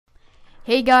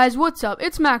Hey guys, what's up?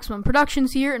 It's Maximum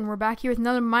Productions here, and we're back here with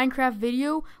another Minecraft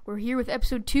video. We're here with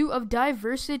episode 2 of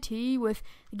Diversity with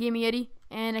the Gaming Eddie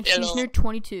and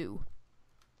Executioner22.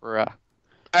 Alright.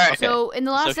 Okay. So in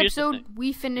the last episode,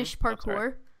 we finished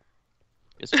parkour.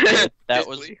 That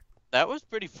was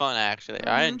pretty fun, actually.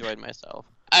 I enjoyed myself.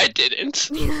 I didn't.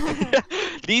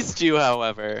 These two,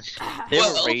 however,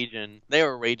 they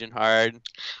were raging hard.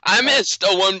 I missed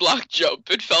a one-block jump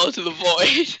and fell into the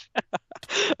void.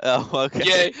 Oh,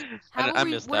 okay. Yeah.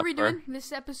 What are we doing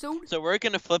this episode? So we're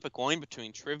gonna flip a coin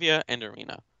between trivia and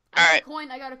arena. Alright.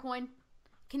 I got a coin.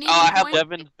 Canadian coin?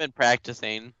 Devin's been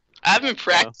practicing. I've been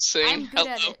practicing. I'm good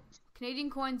at it. Canadian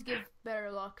coins give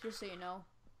better luck, just so you know.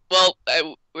 Well,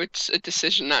 it's a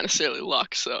decision, not necessarily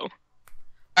luck, so.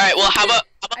 Alright, well, how about...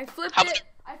 I flipped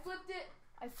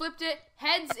it.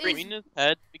 Heads is... Arena's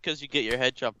head because you get your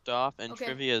head chopped off, and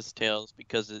trivia's tails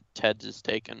because heads is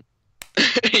taken.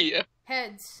 Yeah.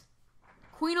 Heads.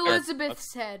 Queen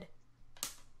Elizabeth's head.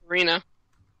 Arena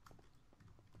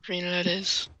it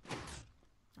is.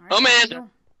 Right, oh man!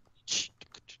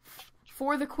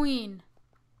 For the queen.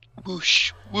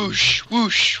 Whoosh, whoosh,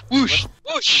 whoosh, whoosh,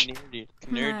 whoosh.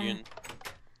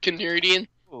 Canadian.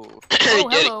 Oh,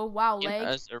 hello. Wow, leg.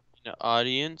 As arena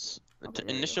audience, the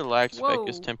initial lag spike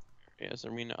is temporary as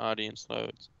arena audience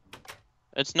loads.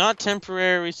 It's not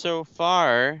temporary so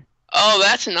far. Oh,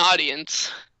 that's an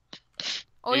audience.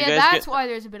 Oh yeah, that's why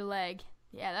there's a bit of lag.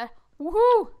 Yeah, that.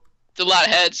 Woohoo! It's a lot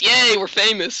of heads. Yay, we're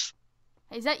famous.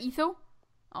 Hey, is that Etho?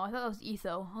 Oh, I thought that was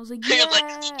Etho. I was like, yeah.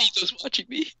 Etho's watching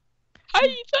me. Hi,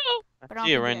 Etho. I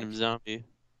see a random zombie.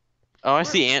 Oh, I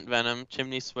see Ant Venom,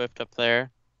 Chimney Swift up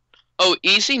there. Oh,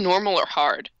 easy, normal, or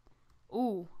hard?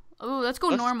 Ooh, let's go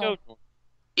normal.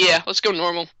 Yeah, let's go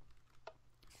normal.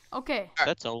 Okay.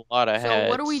 That's a lot of heads. So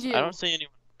what do we do? I don't see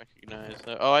anyone recognize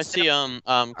that. Oh, I see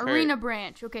Arena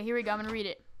branch. Okay, here we go. I'm gonna read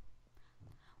it.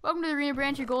 Welcome to the arena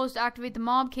branch. Your goal is to activate the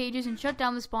mob cages and shut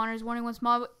down the spawners. Warning: once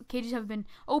mob cages have been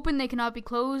opened, they cannot be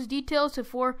closed. Details to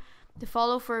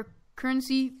follow for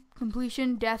currency,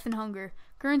 completion, death, and hunger.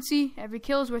 Currency: every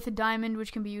kill is worth a diamond,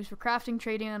 which can be used for crafting,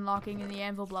 trading, unlocking in the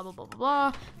anvil. Blah blah blah blah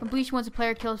blah. Completion: once a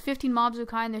player kills 15 mobs of a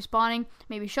kind, their spawning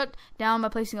may be shut down by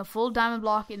placing a full diamond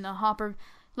block in the hopper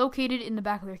located in the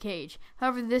back of their cage.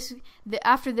 However,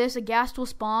 after this, a ghast will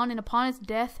spawn, and upon its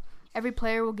death, every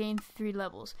player will gain 3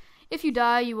 levels. If you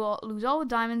die, you will lose all the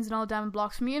diamonds and all diamond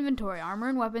blocks from your inventory. Armor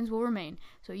and weapons will remain,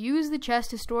 so use the chest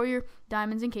to store your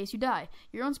diamonds in case you die.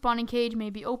 Your own spawning cage may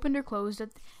be opened or closed at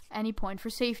any point for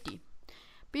safety.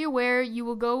 Be aware you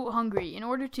will go hungry. In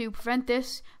order to prevent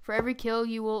this, for every kill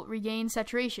you will regain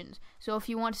saturations. So if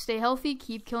you want to stay healthy,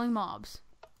 keep killing mobs.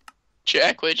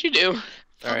 Jack, what'd you do?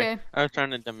 Sorry, okay. I was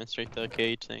trying to demonstrate the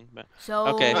cage thing, but so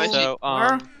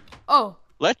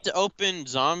let's open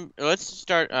Let's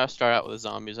start out with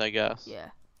zombies, I guess. Yeah.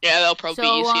 Yeah, that'll probably be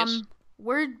easiest.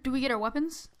 Where do we get our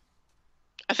weapons?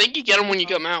 I think you get them when you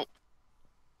come out.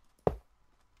 All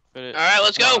right,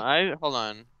 let's go. Hold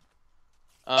on.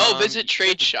 Visit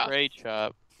trade shop. Trade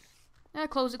shop. Yeah,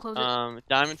 close it.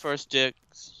 Diamond for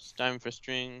sticks, diamond for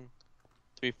string,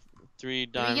 three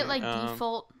diamond. Do we get like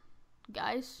default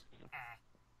guys?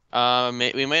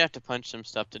 We might have to punch some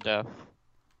stuff to death.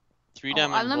 3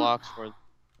 diamond blocks for the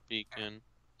beacon.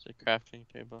 It's a crafting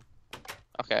table.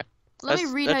 Okay. Let me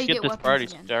read how you get weapons again.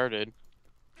 Let's get this party started.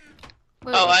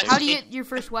 Wait, how do you get your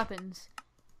first weapons?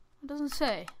 It doesn't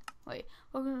say. Wait.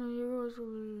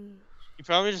 You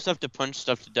probably just have to punch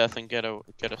stuff to death and get a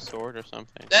sword or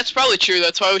something. That's probably true.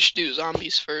 That's why we should do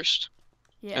zombies first.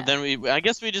 Yeah. And then I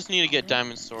guess we just need to get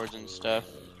diamond swords and stuff.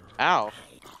 Ow.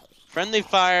 Friendly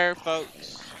fire,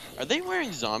 folks. Are they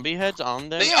wearing zombie heads on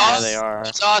them? Yeah, they are.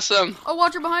 It's awesome. Oh,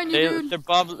 watch her behind you, dude. They're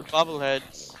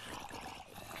bobbleheads.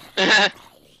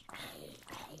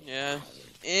 Yeah.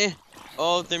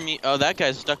 Oh, they're me. Oh, that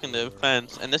guy's stuck in the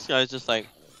fence, and this guy's just like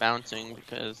bouncing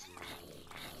because.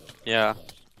 Yeah.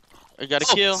 I got a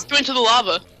kill. Let's go into the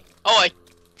lava. Oh,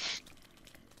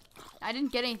 I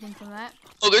didn't get anything from that.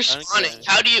 Oh, they're spawning.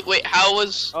 How do you wait? How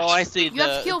was? Oh, I see. You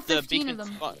have to kill 15 of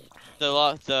them.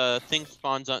 The thing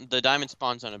spawns on the diamond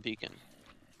spawns on a beacon.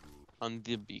 On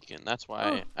the beacon. That's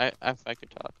why if I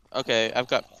could talk. Okay, I've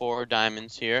got 4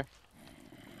 diamonds here.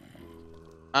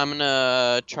 I'm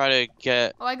gonna try to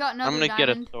get. Oh, I got another diamond. Get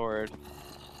a sword.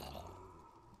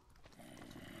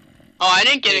 Oh, I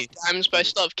didn't get any diamonds, but I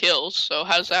still have kills. So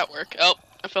how does that work? Oh,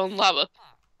 I fell in lava.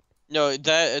 No,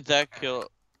 that kill.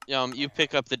 You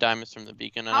pick up the diamonds from the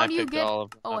beacon, and I picked all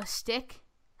of them. Oh, a stick.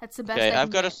 That's the best. Okay,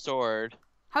 I've got a sword.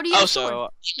 How do you get a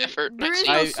sword? Effort. There is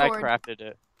no sword. I crafted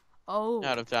it. Oh.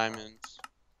 Out of diamonds.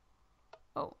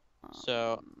 Oh.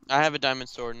 So I have a diamond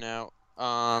sword now.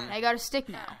 I got a stick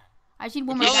now. I just need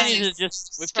one We more probably diamond. need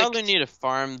to We probably need to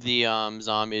farm the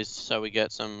zombies so we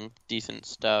get some decent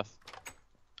stuff.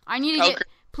 I need to Oh, get.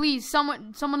 Please,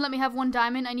 someone let me have one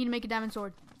diamond. I need to make a diamond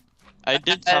sword. I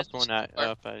did toss one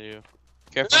up at you.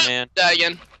 Careful, man. Die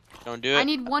again. Don't do it. I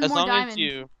need one as more long diamond. As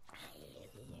you.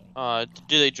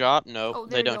 Do they drop? No, Oh, there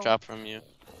they we don't go. drop from you.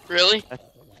 Really?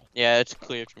 Yeah, it's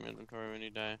cleared from inventory when you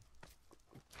die.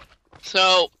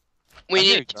 So we I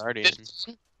hear need guardians.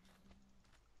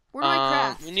 Where do I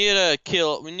craft? We need to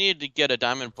kill. We need to get a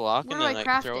diamond block Where and do then I like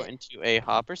craft throw it? it into a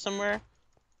hopper somewhere.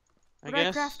 Where I do I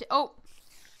guess. craft it? Oh.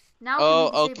 Now. we Oh,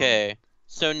 disable it. okay.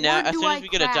 So now, Where as do soon as I we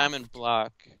get a craft? diamond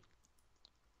block,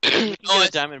 we can Oh, get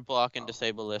a diamond block and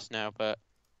disable this now. But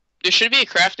there should be a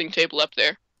crafting table up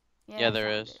there. yeah, I there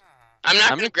found is. it. I'm not I'm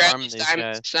gonna gonna grab farm these these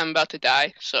diamonds guys. 'cause I'm about to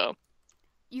die. So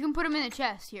You can put them in the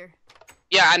chest here.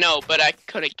 yeah, I know, but I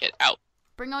couldn't get out.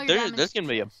 Bring all your There's diamonds. gonna to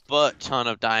be the a chest. butt ton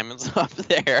of diamonds up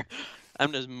there.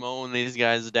 I'm just mowing these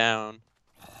guys down.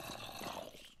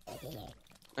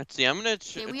 Let's see. I'm gonna.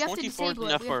 Okay, we have to 24 is disable it.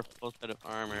 enough We for have- a full set of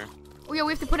armor. Oh yeah,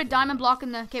 we have to put a diamond block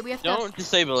in the. Okay, we have to. Don't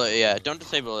disable it yet. Don't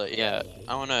disable it yet.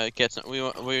 I wanna get some. We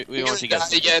want to get die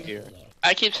some again. here.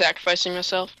 I keep sacrificing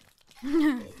myself.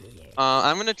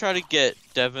 I'm gonna try to get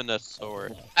Devin a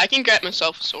sword. I can grab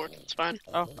myself a sword. It's fine.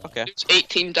 Oh, okay. There's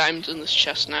 18 diamonds in this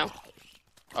chest now.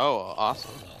 Oh,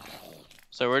 awesome.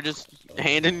 So we're just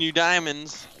handing you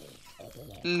diamonds.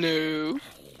 No.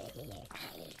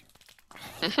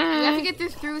 We have to get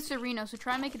this through Sereno, so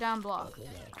try and make a diamond block.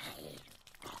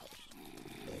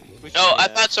 Oh, I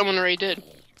thought someone already did.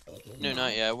 No,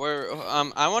 not yet. We're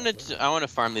I want to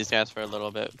farm these guys for a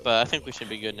little bit, but I think we should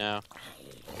be good now.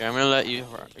 Okay, I'm gonna let you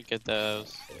get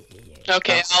those.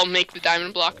 Okay, I'll make the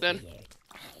diamond block then.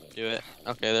 Do it.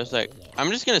 Okay, there's like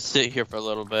I'm just gonna sit here for a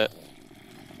little bit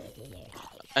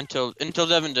until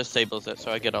Devin disables it,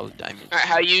 so I get all the diamonds. Alright,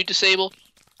 how you disable?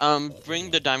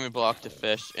 Bring the diamond block to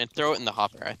fish and throw it in the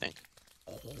hopper. I think.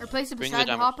 Or place it Bring the beside the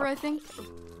diamond hopper, I think.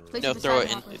 Place No, it beside throw the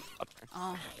it in hopper. the hopper.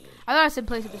 Oh, I thought I said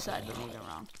place it beside, but maybe I'm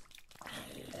wrong.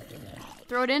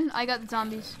 Throw it in. I got the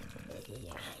zombies.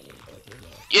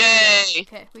 Yay!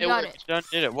 Okay, we It got worked. it. Done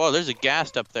did it. Whoa, there's a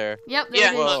ghast up there. Yep, there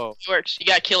Yeah, it is. Whoa. it works. You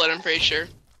gotta kill it, I'm pretty sure.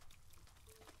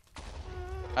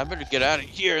 I better get out of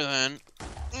here then.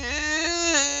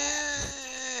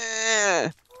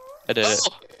 I did it.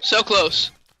 Oh, so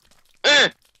close.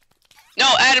 No,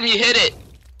 Adam, you hit it.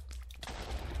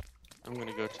 I'm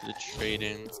gonna go to the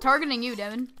trading. It's targeting you,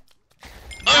 Devin.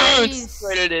 Oh, Nice. that's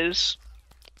right it is.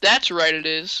 That's right it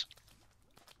is.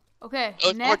 Okay, Oh,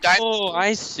 more next. diamonds. Oh,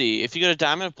 I see. If you get a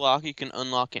diamond block, you can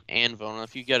unlock an anvil, and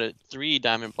if you get 3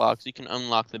 diamond blocks, you can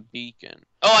unlock the beacon.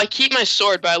 Oh, I keep my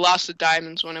sword, but I lost the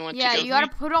diamonds when I went Yeah, to go. you gotta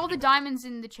put all the diamonds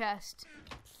in the chest.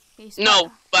 Okay, so-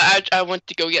 No, but I went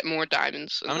to go get more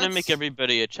diamonds. I'm gonna make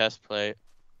everybody a chest plate.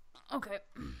 Okay.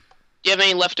 Do you have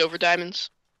any leftover diamonds?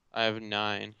 I have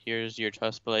 9. Here's your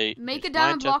chest plate. Make a Here's my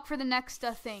diamond chest- block for the next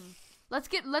thing. Let's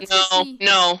get No, see.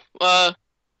 no.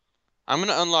 I'm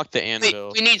gonna unlock the Wait,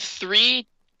 anvil. we need 3.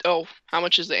 Oh, how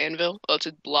much is the anvil? Oh, it's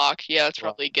a block. Yeah, that's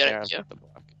probably a good Yeah, idea. the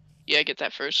block. Yeah, get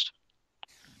that first.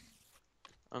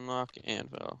 Unlock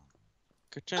anvil.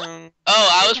 Ka-chung. Oh,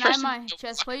 I was Can I have pressing. my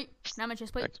chest plate? Can I have my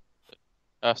chest plate?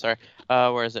 Oh, sorry.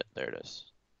 Where is it? There it is.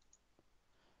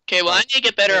 Okay, well, I need to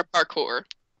get better at parkour.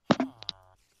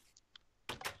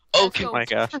 Oh, Let's can go. My we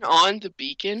gosh. turn on the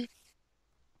beacon?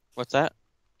 What's that?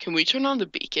 Can we turn on the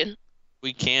beacon?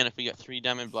 We can if we get 3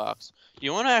 diamond blocks. Do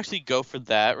you want to actually go for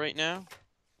that right now?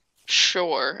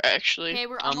 Sure, actually. Okay,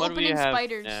 I'm what do we opening have?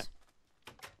 spiders. Yeah.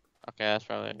 Okay, that's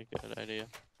probably a good idea.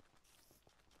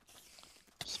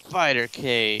 Spider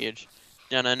cage.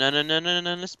 No,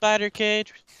 spider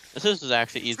cage. This is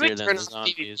actually Should we easier than turn the off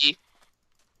zombies. PvP?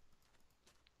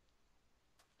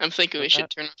 I'm thinking we What's should that?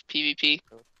 turn off PvP.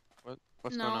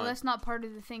 What's No, going on? that's not part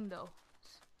of the thing though.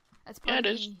 That's Yeah, part it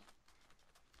of is. the.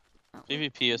 Oh.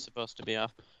 PvP is supposed to be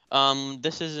off.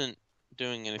 This isn't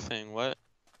doing anything. What?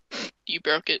 You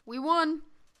broke it. We won.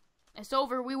 It's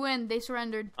over. We win. They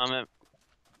surrendered.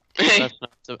 That's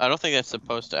not, I don't think that's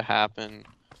supposed to happen,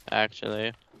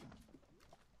 actually.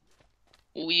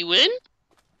 We win?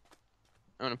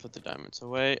 I'm gonna put the diamonds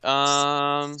away.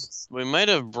 We might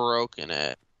have broken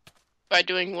it, By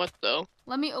doing what, though?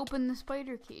 Let me open the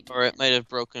spider cage. or it might have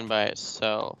broken by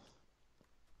itself.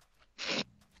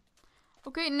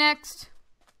 Okay, next.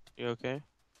 You okay?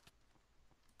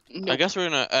 No. I guess we're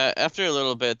gonna after a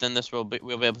little bit, then we'll be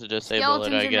able to disable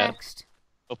Skeletons it. I are guess. next.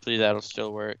 Hopefully that'll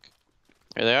still work.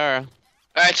 Here they are.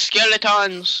 Alright,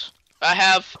 skeletons. I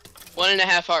have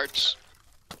 1.5 hearts.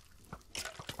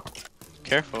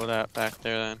 Careful with that back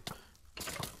there, then.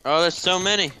 Oh, there's so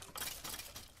many.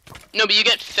 No, but you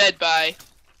get fed by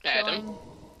Adam. Killing.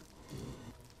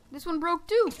 This one broke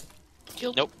too.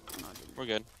 Killed. Nope. We're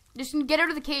good. Just get out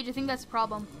of the cage. I think that's the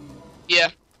problem. Yeah.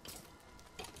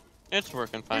 It's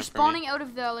working fine They're for me. spawning out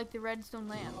of the redstone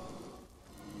lamp.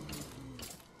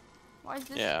 Why is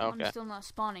this Yeah, one okay. still not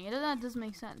spawning? That doesn't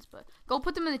make sense. But go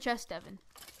put them in the chest, Devin.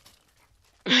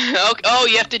 Okay. Oh,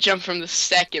 you have to jump from the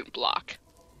second block.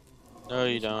 No,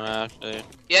 you don't actually.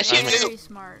 Yes, you I'm Very do.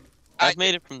 smart. I've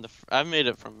made it from the. I've made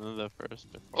it from the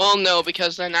first before. Well, no,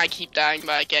 because then I keep dying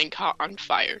by getting caught on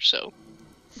fire. So.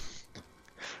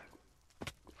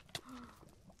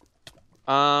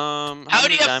 How How do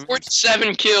many you have diamonds?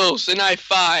 47 kills and I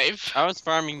 5? I was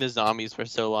farming the zombies for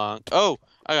so long. Oh,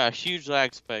 I got a huge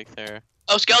lag spike there.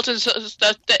 Oh, skeletons.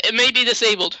 It may be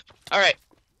disabled. All right.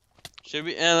 Should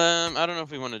we? I don't know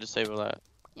if we want to disable that.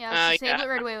 Yeah, let's disable yeah. it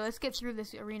right away. Let's get through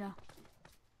this arena.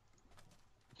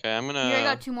 Okay, I'm gonna. Here, I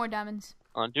got 2 more diamonds.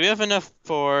 Do we have enough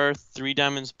for 3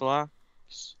 diamonds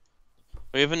blocks?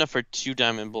 We have enough for 2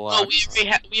 diamond blocks. Oh,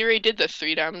 we already did the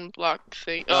 3 diamond block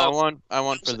thing. No, I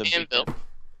want for it's the an anvil. beacon.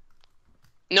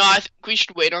 No, I think we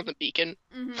should wait on the beacon.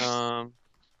 Mm-hmm. Hold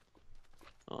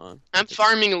on. I'm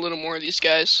farming a little more of these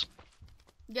guys.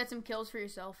 Get some kills for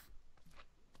yourself.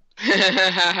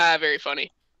 Very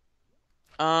funny.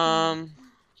 I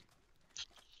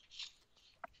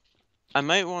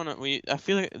might want to. I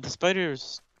feel like the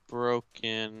spider's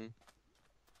broken.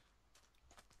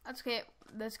 That's okay.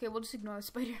 That's okay. We'll just ignore the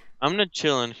spider. I'm gonna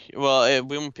chill in. Well,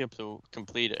 we won't be able to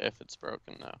complete it if it's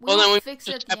broken though. We'll Well, then we fix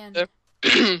it just at the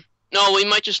have end. No, we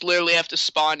might just literally have to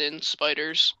spawn in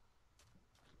spiders.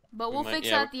 But we we'll might- fix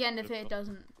yeah, it at the end if it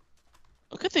doesn't.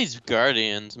 Look at these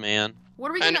guardians, man.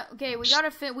 What are we And- gonna? Okay, we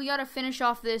gotta finish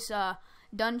off this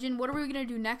dungeon. What are we gonna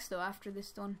do next though after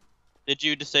this one? Did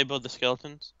you disable the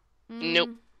skeletons? Nope.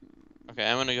 Okay,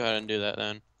 I'm gonna go ahead and do that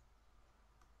then.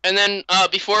 And then,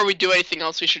 before we do anything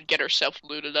else, we should get ourselves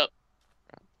looted up.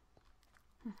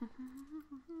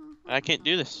 I can't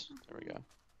do this. There we go.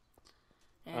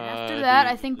 And after that,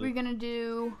 I think do- we're gonna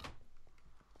do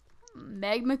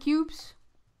magma cubes.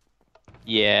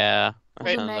 Yeah. That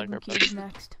Right. We'll do sounds like magma our plan. cubes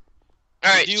next.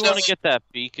 Alright, Do you so, want to get that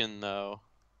beacon though?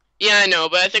 yeah, I know,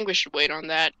 but I think we should wait on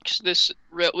that, because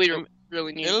we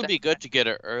really need It would that. be good to get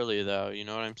it early though. You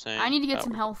know what I'm saying? I need to get That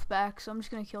some would- health back, so I'm just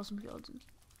gonna kill some skeletons.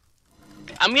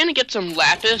 I'm gonna get some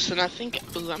lapis, and I think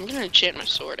ooh, I'm gonna enchant my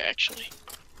sword, actually.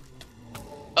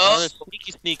 Oh, Oh, there's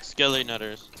sneaky skelly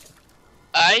nutters.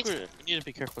 I We need to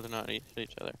be careful to not hit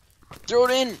each other. Throw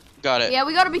it in. Got it. Yeah,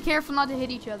 we gotta be careful not to hit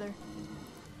each other.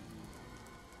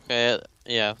 Okay.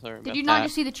 Yeah. Sorry about Did you not that.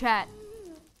 just see the chat?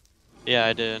 Yeah,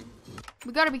 I did.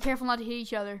 We gotta be careful not to hit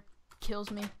each other.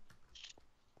 Kills me.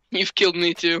 you've killed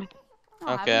me too.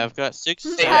 Oh, Okay, have I've got 6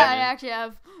 you? diamonds. Yeah, I actually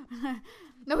have.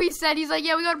 No, he's like,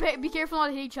 yeah, we gotta be careful not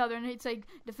to hit each other, and it's like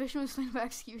deficient with slain by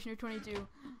executioner 22.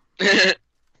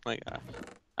 My God.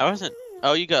 I wasn't.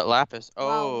 Oh, you got lapis. Wow,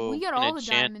 Oh, we got an all the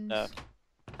enchant diamonds. stuff.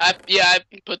 I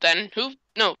put that in.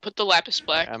 No, put the lapis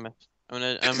black. I'm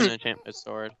gonna enchant my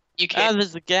sword. You Ah, can't.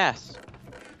 there's the gas.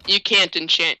 You can't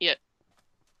enchant yet,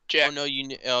 Jack. Oh no,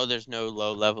 oh, there's no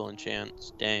low level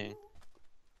enchants. Dang.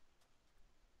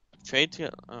 Trade to.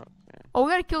 Oh, okay. Oh,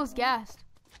 we gotta kill this ghast.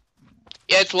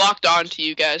 Yeah, it's locked on to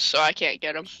you guys, so I can't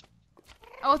get him.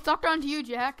 Oh, it's locked on to you,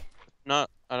 Jack. Not.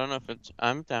 I don't know if it's.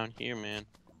 I'm down here, man.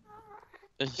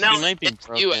 No, he might be it's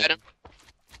broken. you, Adam.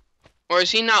 Or is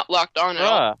he not locked on at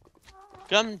all? Bruh,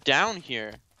 come down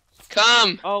here.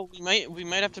 Come! Oh, we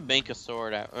might have to make a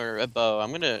sword out or a bow.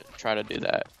 I'm gonna try to do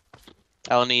that.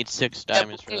 I'll need 6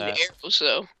 diamonds for Yeah, that. the arrows,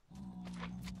 though.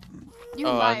 You Oh, can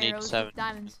I'll buy need arrows 7 with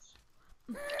diamonds.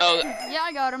 Oh, Yeah,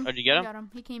 I got him. Oh, did you get I him? got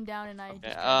him. He came down and I. Okay,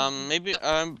 just got him. maybe we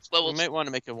levels. might want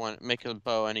to make a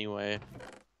bow anyway.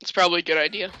 it's probably a good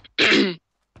idea. Okay,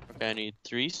 I need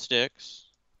 3 sticks.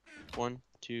 1,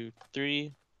 2,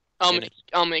 3.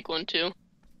 I'll make one too.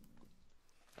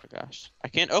 Oh gosh, I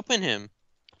can't open him.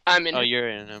 I'm in. Oh, you're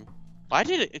in him. Why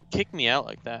did it kick me out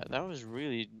like that? That was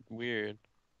really weird.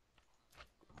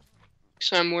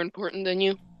 So I'm more important than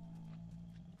you.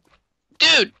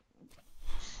 Dude!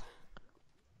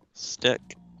 Stick.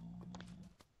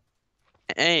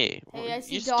 Hey, Hey, I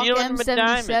see you Doc stealing my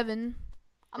diamond. M77.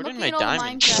 I'm Where did looking my at all the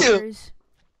diamond Minecrafters.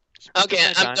 Okay,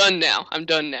 Where's my I'm diamond? done now. I'm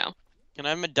done now. Can I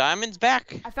have my diamonds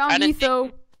back? I found I didn't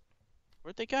Etho.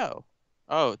 Where'd they go?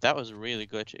 Oh, that was really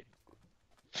glitchy.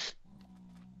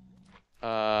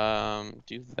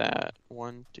 Do that.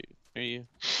 1, 2, 3.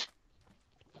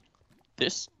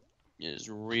 This is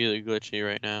really glitchy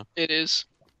right now. It is.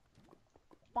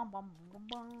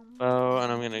 Oh,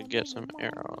 and I'm gonna get some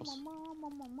arrows.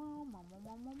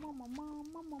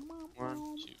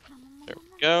 1, 2. There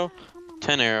we go.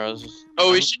 10 arrows.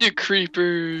 Oh, we should do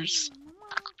creepers.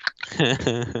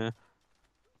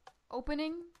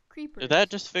 Opening creepers. Did that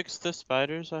just fix the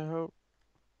spiders, I hope?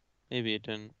 Maybe it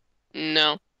didn't.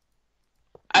 No.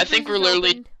 I think we're Creepers literally.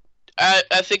 opened.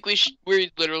 I think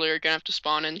we literally are gonna have to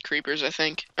spawn in creepers. I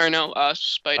think, or no,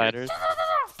 spiders. Spiders.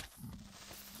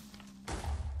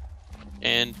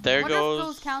 And there Wonder if those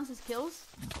goes. counts as kills.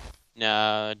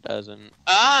 Nah, it doesn't.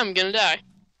 I'm gonna die.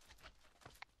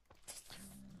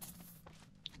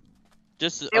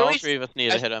 Just At all least- 3 of us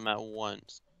need I- to hit him at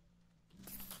once.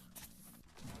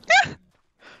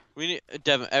 We need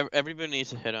Devin. Everybody needs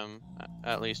to hit him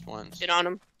at least once. Hit on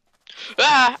him.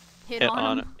 Ah! Hit Hit on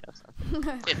on him. it.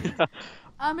 Yes.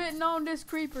 I'm hitting on this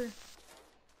creeper.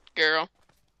 Girl,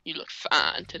 you look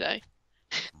fine today.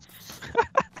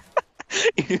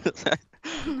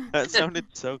 That sounded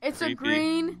so It's creepy. a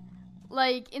green,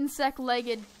 like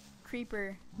insect-legged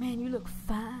creeper. Man, you look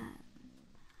fine.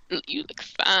 You look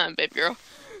fine, baby girl.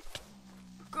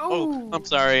 Oh, I'm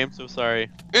sorry. I'm so sorry.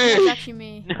 That's actually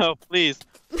me. No, please.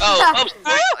 Oh,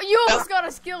 sorry. You almost got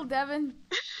a skill, Devin.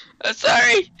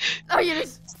 Sorry. Oh, you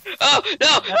just. Oh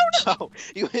no. No,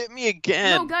 you hit me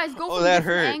again. No, guys, go Oh, from that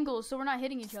different hurt. angles so we're not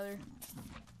hitting each other.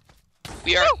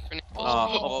 We are.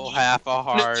 Oh, half a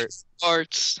heart.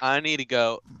 Hearts. I need to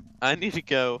go. I need to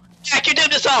go. Jack, you're doing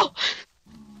this all.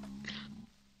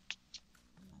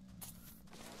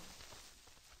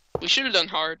 We should have done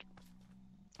hard.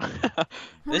 We're This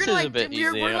gonna, is like, a bit easy.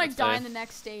 We're gonna I like would die say. in the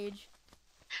next stage.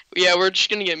 Yeah, we're just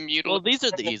gonna get mutilated. Well, these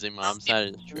are the easy mobs. That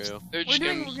is true. They're We're just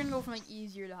doing. gonna- We're gonna go from like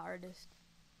easier to hardest.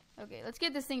 Okay, let's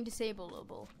get this thing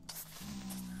disableable.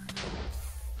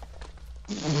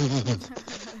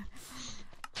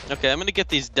 Okay, I'm gonna get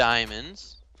these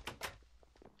diamonds.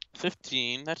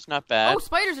 15. That's not bad. Oh,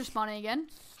 spiders are spawning again.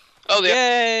 Oh, yeah.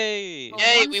 Yay! Oh.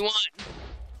 Yay, one's- we won.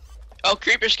 Oh,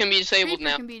 creepers can be disabled Creeper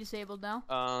now. can be disabled now.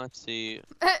 Let's see.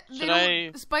 They Should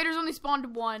don't- Spiders only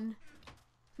spawned one.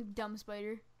 Dumb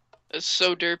spider. That's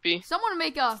so derpy. Someone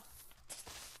make a.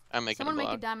 I'm making Someone a make a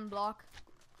block. diamond block.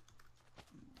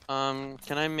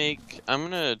 Can I make? I'm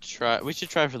gonna try. We should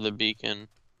try for the beacon.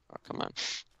 Oh, come on.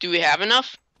 Do we have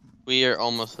enough? We are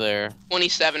almost there.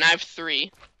 27. I have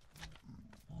 3.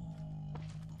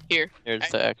 Here. Here's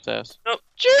the excess. No,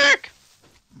 jerk!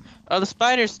 Oh, the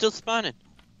spider's still spawning.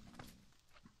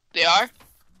 They are?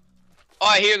 Oh,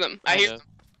 I hear them. I hear Kinda. them.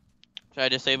 Should I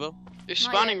disable? They're Not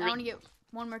spawning. yet. I want to get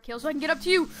one more kill so I can get up to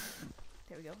you.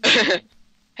 There we go.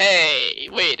 Hey,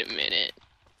 wait a minute.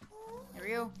 There we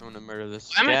go. I'm gonna murder this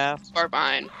I'm scaff. far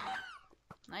behind.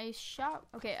 Nice shot.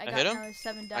 Okay, I I got hit him? another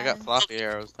 7 I got diamonds. floppy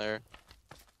arrows there.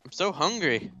 I'm so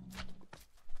hungry.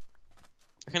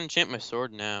 I can enchant my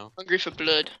sword now. Hungry for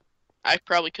blood. I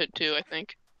probably could too, I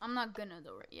think. I'm not gonna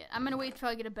though right yet. I'm gonna wait till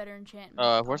I get a better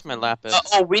enchantment. Where's my lapis?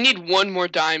 Oh, we need one more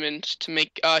diamond to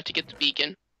make to get the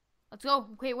beacon. Let's go.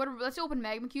 Okay, let's open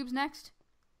magma cubes next.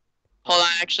 Hold on,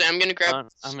 actually, I'm gonna grab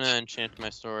I'm gonna enchant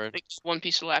my sword. like, just one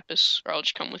piece of lapis, or I'll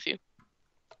just come with you.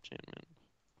 Enchantment.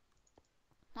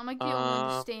 I'm like the only one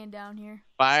just staying down here.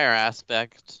 Fire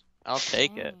aspect. I'll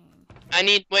take it.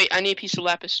 Dang. I need a piece of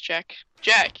lapis, Jack.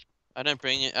 Jack! I didn't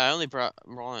bring it. I only brought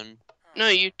one. No,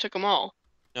 you took them all.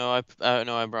 No,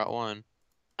 I brought one.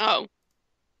 Oh.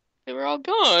 They were all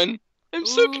gone. I'm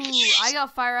so Ooh, confused. I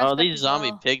got fire Oh, aspect these as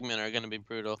zombie well. pigmen are gonna be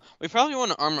brutal. We probably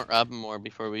want to armor up more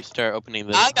before we start opening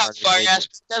the. I got harder fire stages.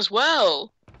 aspect as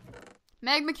well.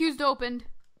 Magma cubes opened.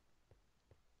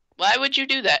 Why would you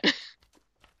do that?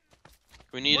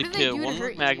 We need What to do they kill do to one more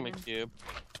hurt you magma even? cube,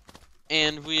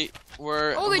 and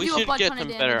Oh, they we do a should butt get ton of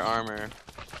some better damage. armor.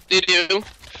 They do.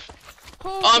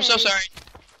 Oh, I'm so Okay. sorry.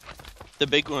 The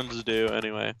big ones do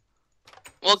anyway.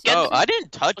 Well, get Oh, the- I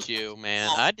didn't touch you, man.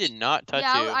 I did not touch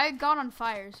Yeah, you. I got on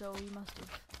fire, so you must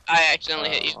have. I accidentally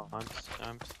hit you. Oh,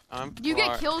 I'm You get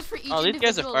far- kills for each Oh, these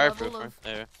guys are individual fireproof, level aren't of.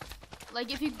 they?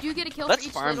 Like, if you do get a kill Let's for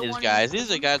each farm little these one guys. in These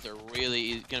the guys are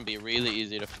really gonna be really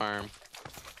easy to farm.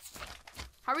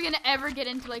 How are we gonna ever get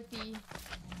into like the?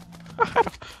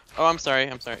 Oh, I'm sorry.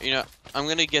 You know, I'm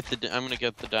gonna get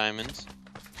the diamonds.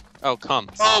 Oh, come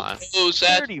Oh, on. close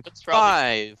that. That's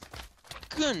probably 35.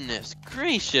 Goodness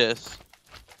gracious.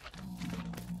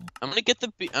 I'm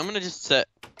gonna just set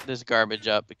this garbage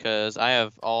up because I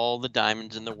have all the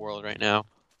diamonds in the world right now.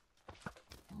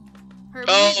 Herb,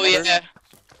 Oh we need- yeah.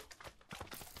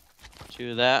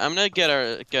 To that, I'm gonna get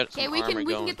Okay, some we armor can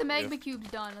going get the too. magma cubes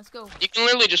done. Let's go. You can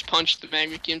literally just punch the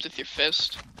magma cubes with your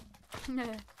fist.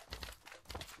 Okay,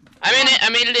 I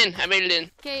made it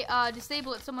in.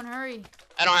 disable it. Someone hurry.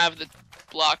 I don't have the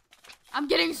block. I'm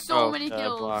getting so Oh, many God,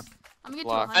 kills. block. I'm gonna get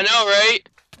Block. to I 100. know, right?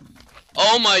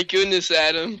 Oh my goodness,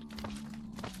 Adam. There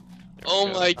we Oh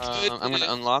go. my I'm gonna goodness.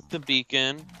 unlock the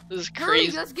beacon. This is Hurry,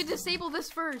 crazy. let's disable this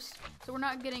first, so we're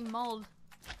not getting mauled.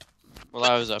 Well,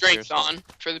 I was up here. Strength So. on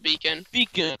for the beacon.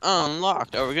 Beacon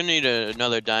unlocked. Oh, we're gonna need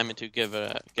another diamond to get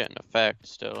an effect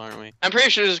still, aren't we? I'm pretty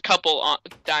sure there's a couple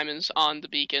diamonds on the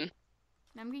beacon.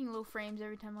 I'm getting low frames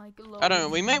every time I load. I don't know.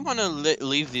 We might want to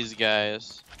leave these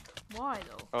guys. Why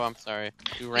though? Oh, I'm sorry.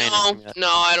 You ran No, into me. no,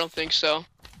 I don't think so.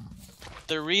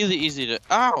 They're really easy to.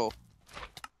 Ow!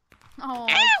 Oh,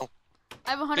 Ow! I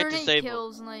have 108 disabled.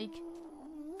 kills and like.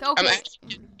 I'm Okay, actually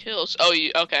getting kills. Oh,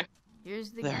 you okay?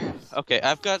 here's the There. guys. Okay,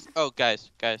 I've got. Oh, guys,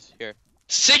 here.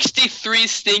 63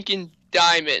 stinking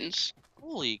diamonds.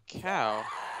 Holy cow!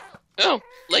 Oh,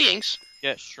 leggings.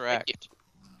 Get Shrek.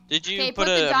 Did you Okay, put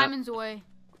put the a? diamonds away.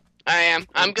 I am.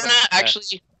 I'm gonna Okay.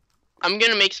 actually. I'm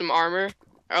gonna make some armor.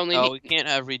 I only Oh, need. we can't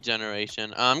have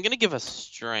regeneration. I'm gonna give us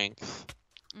strength.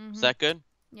 Mhm. Is that good?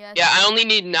 Yeah. Yeah, I only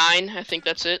need 9. I think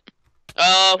that's it.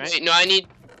 Right. Wait, no, I need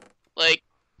like.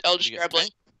 I'll just You get grab like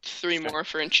strength? 3 Strength. more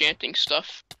for enchanting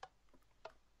stuff.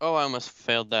 Oh, I almost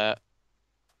failed that.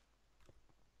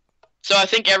 So I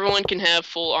think everyone can have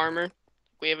full armor.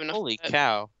 We have enough. Holy of that.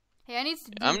 cow! Hey, I need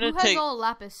to. I'm Who gonna has take- all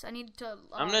lapis? I need to.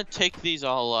 I'm gonna take these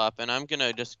all up, and I'm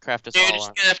gonna just craft us You're all just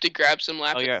on. gonna have to grab some Oh,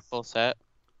 lapis. you're at full set.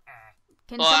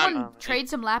 Can Well, I'm- someone trade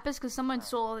some lapis? Cause someone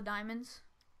stole all the diamonds.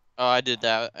 Oh, I did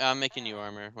that. I'm making you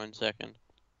armor. 1 second.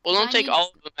 Well, don't I take need-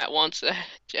 all of them at once,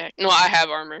 Jack. No, I have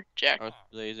armor, Jack. I was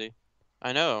lazy.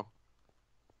 I know.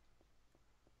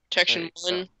 Protection Wait,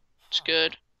 1. It's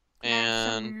good. Can I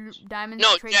have And some diamonds.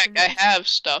 No, to trade Jack, for I lapis? have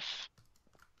stuff.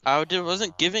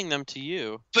 wasn't giving them to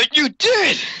you. But you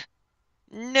did.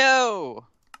 No.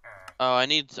 Oh, I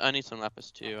need some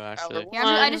lapis too, actually. Yeah,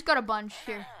 I just got a bunch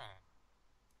here.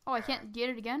 Oh, I can't get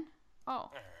it again. Oh,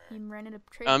 he ran into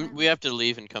trade. We have to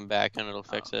leave and come back, and it'll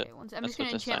fix it. I'm That's just gonna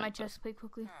what this enchant my sign says. chest plate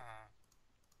quickly.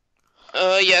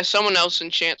 Yeah, someone else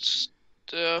enchants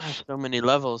stuff. So many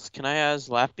levels. Can I ask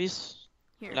lapis?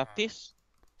 Here, Lapis?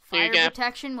 Here you fire go.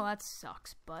 protection. Well, that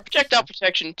sucks, but Projectile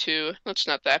protection 2. That's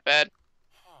not that bad.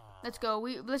 let's go.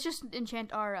 Let's just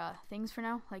enchant our things for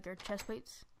now, like our chest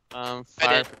plates. Fire did,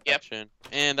 yep. protection.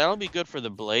 And that'll be good for the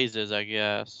blazes, I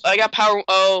guess. I got power.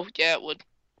 Oh, yeah, it would.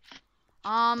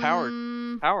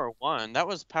 Power 1. That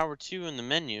was power 2 in the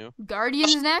menu.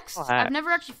 Guardians next. Oh, I've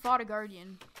never actually fought a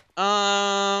guardian.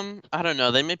 I don't know.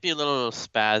 They might be a little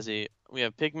spazzy. We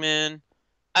have pigmen,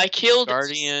 I killed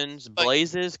guardians, Spike.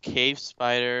 blazes, cave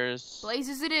spiders,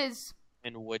 Blazes it is.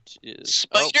 and witches.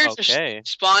 Spiders Oh, okay. are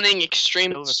spawning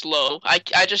extremely Silver. slow.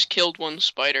 I just killed one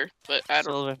spider, but I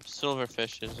don't.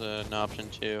 Silverfish is an option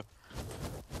too.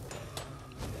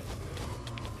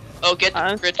 Oh, get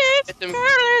Uh, the get them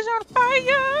is on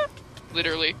fire.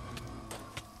 literally.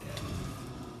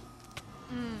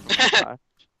 Mm.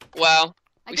 Wow.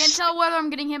 I can't tell whether I'm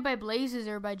getting hit by blazes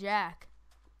or by Jack.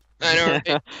 I know.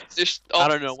 Right? Just I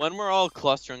don't know. When we're all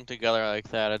clustering together like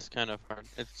that, it's kind of hard.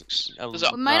 It's We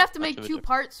We might have to not make much of a 2 difference.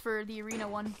 parts for the arena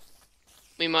one.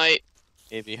 We might.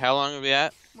 Maybe. How long are we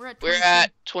at? We're at. We're 22.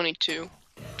 at 22,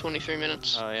 23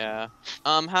 minutes. Oh yeah.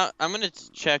 I'm gonna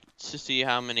check to see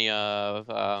how many of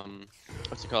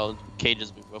what's it called,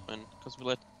 cages we've opened, because we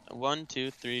let 1,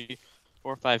 2, 3,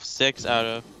 4, 5, 6 out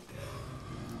of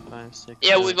 5, 6.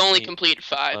 Yeah, 7, we've only 8, completed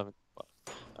 5. 11, 12.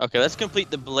 Okay, let's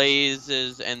complete the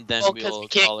blazes and then Well, 'cause we'll we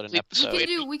can't call it an complete the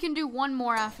episode. We can do one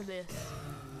more after this.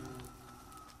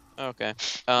 Okay.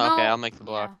 No, Okay, I'll make the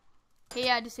block. Yeah. Hey,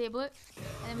 yeah, disable it,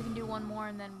 and then we can do one more,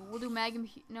 and then we'll do Magnum.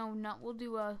 No, not. We'll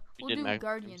do We did mag-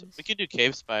 Guardians. We could do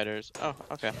cave spiders. Oh,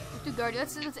 okay. Let's do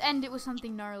Guardians. Let's end it with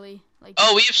something gnarly. Like.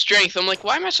 Oh, we have strength. I'm like,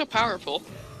 why am I so powerful?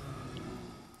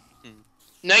 Hmm.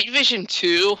 Night vision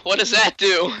 2? What does that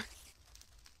do? I'm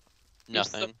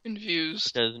so Nothing.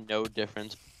 confused. There's no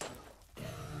difference.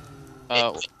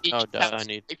 Oh, You oh, just duh, have I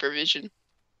need. hypervision.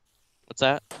 What's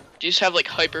that? Do you just have like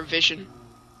hypervision?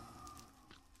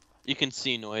 You can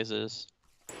see noises.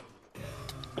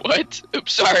 What?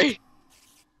 Oops, sorry.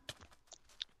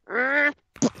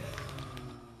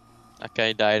 That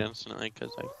guy died instantly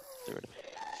because I threw it.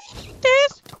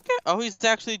 This guy- Oh, he's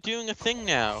actually doing a thing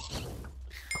now.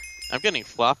 I'm getting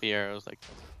floppy arrows like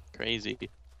crazy.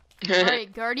 All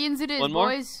right, Guardians it is, One more?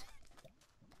 boys.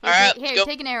 All right, Here, let's go.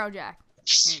 take an arrow, Jack.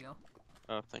 Here you go.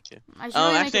 Oh, thank you. I should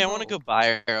really make Actually, a I want to bow. go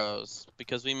buy arrows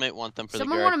because we might want them for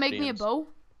Someone the want to make me a guardians. bow?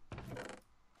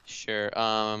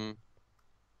 Sure.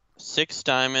 6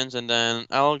 diamonds, and then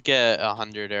I'll get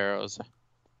 100 arrows,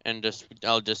 and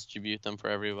I'll distribute them for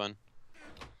everyone.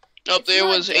 Oh, It's there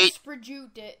not was 8.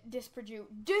 Distribute it. Distribute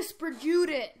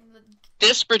it.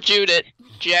 Distribute it.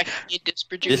 Jack, you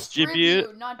distribute.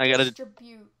 Distribute? Not I gotta-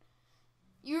 distribute.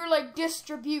 You were like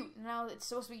distribute. Now it's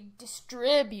supposed to be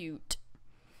distribute.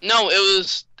 No, it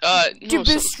was, no,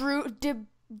 Dibistrudel.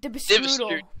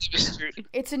 Dibistrute.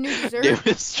 It's a new dessert. Give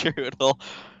us strudel.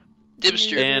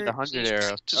 Dibster. And Laser. 100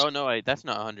 arrows. Oh no, wait, that's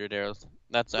not 100 arrows.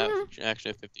 That's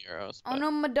actually 50 arrows. Oh but,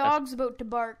 no, my dog's about to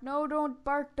bark. No, don't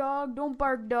bark, dog. Don't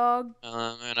bark, dog.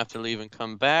 I'm gonna have to leave and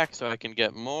come back so I can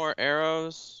get more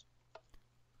arrows.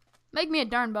 Make me a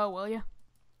darn bow, will you?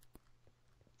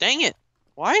 Dang it!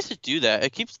 Why does it do that?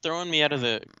 It keeps throwing me out of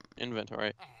the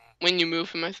inventory. When you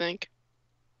move him, I think.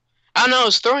 I don't know.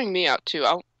 It's throwing me out too.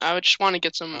 I would just want to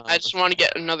get some. I just want to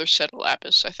get another set of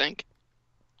lapis. I think.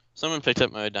 Someone picked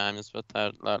up my diamonds, but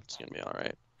that's gonna be all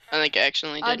right. I think I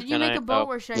accidentally did. Did you Can make I- a boat,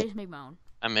 oh. or should I just make my own?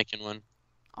 I'm making one.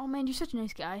 Oh man, you're such a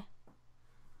nice guy.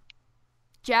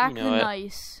 Jack You the know it.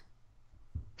 Nice.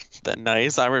 That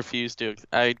nice. I refuse to.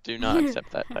 I do not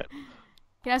accept that title. Can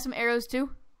I have some arrows too?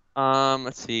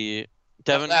 Let's see.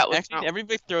 Devin, that was actually, not-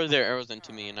 everybody throw their arrows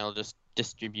into me, and I'll just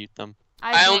distribute them.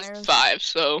 I I have no own arrows. 5,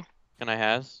 so Can I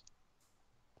has?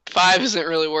 5 isn't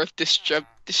really worth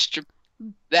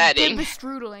that-ing.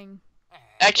 Strudling.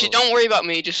 Actually, Oh. don't worry about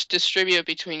me. Just distribute it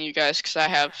between you guys, cause I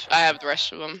have the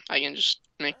rest of them. I can just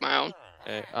make my own.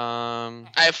 Okay. I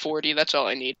have 40. That's all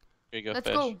I need. Here you go, Let's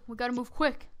fish. go. We gotta move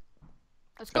quick.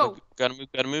 Let's Gotta, go. gotta move.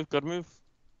 Gotta move. Gotta move.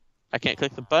 I can't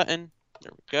click the button.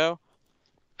 There we go.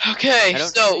 Okay, I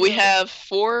don't so we know. have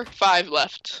 4, 5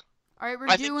 left. All right, we're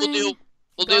I think doing.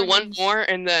 we'll do one Guardians. more,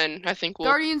 and then I think we'll.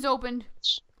 Guardians opened.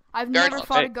 I've Guardians. never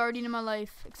fought a Okay. Guardian in my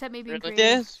life, except maybe in Really?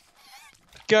 creative. This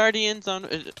Guardians on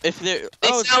if they're They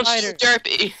sound so spider.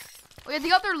 derpy. Oh yeah, they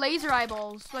got their laser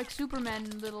eyeballs, like Superman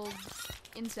little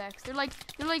insects. They're like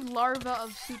larvae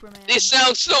of Superman. They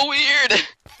sound so weird.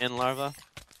 And larva.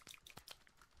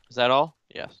 Is that all?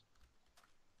 Yes.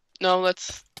 No,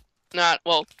 that's not.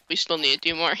 Well, we still need to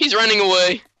do more. He's running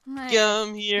away. Hey,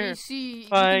 Come you here. see, you can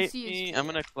Fight see me. his- I'm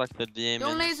gonna collect the Don't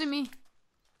diamonds. laser me.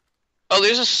 Oh,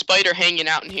 there's a spider hanging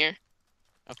out in here.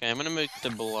 Okay, I'm gonna make the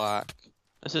block.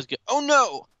 This is good. Oh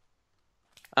no!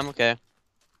 I'm okay.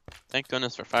 Thank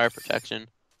goodness for fire protection.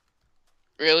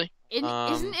 Really?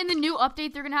 Isn't in the new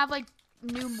update they're gonna have like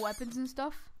new weapons and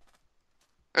stuff?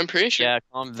 I'm pretty sure. Yeah,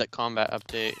 the combat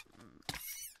update.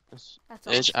 This- That's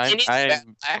it's- awesome. They need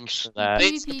I'm backpacks. pumped for that.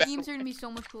 They- PvP games are gonna be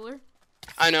so much cooler.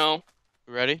 I know.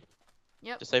 Ready?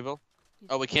 Yep. Disable?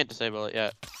 Oh, we can't disable it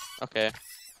yet. Okay.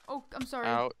 Oh, I'm sorry.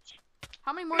 Ouch.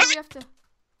 How many more do we have to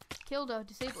kill to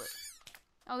disable it?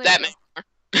 Oh, there That we many go.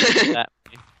 more. That.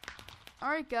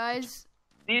 Alright, guys.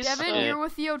 These- Devin, you're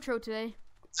with the outro today.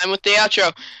 I'm with the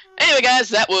outro. Anyway, guys,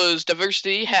 that was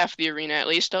diversity, half the arena at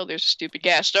least. Oh, there's a stupid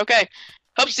ghast. Okay.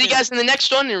 Hope to see you guys in the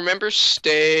next one. And remember,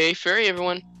 stay furry,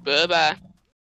 everyone. Bye-bye.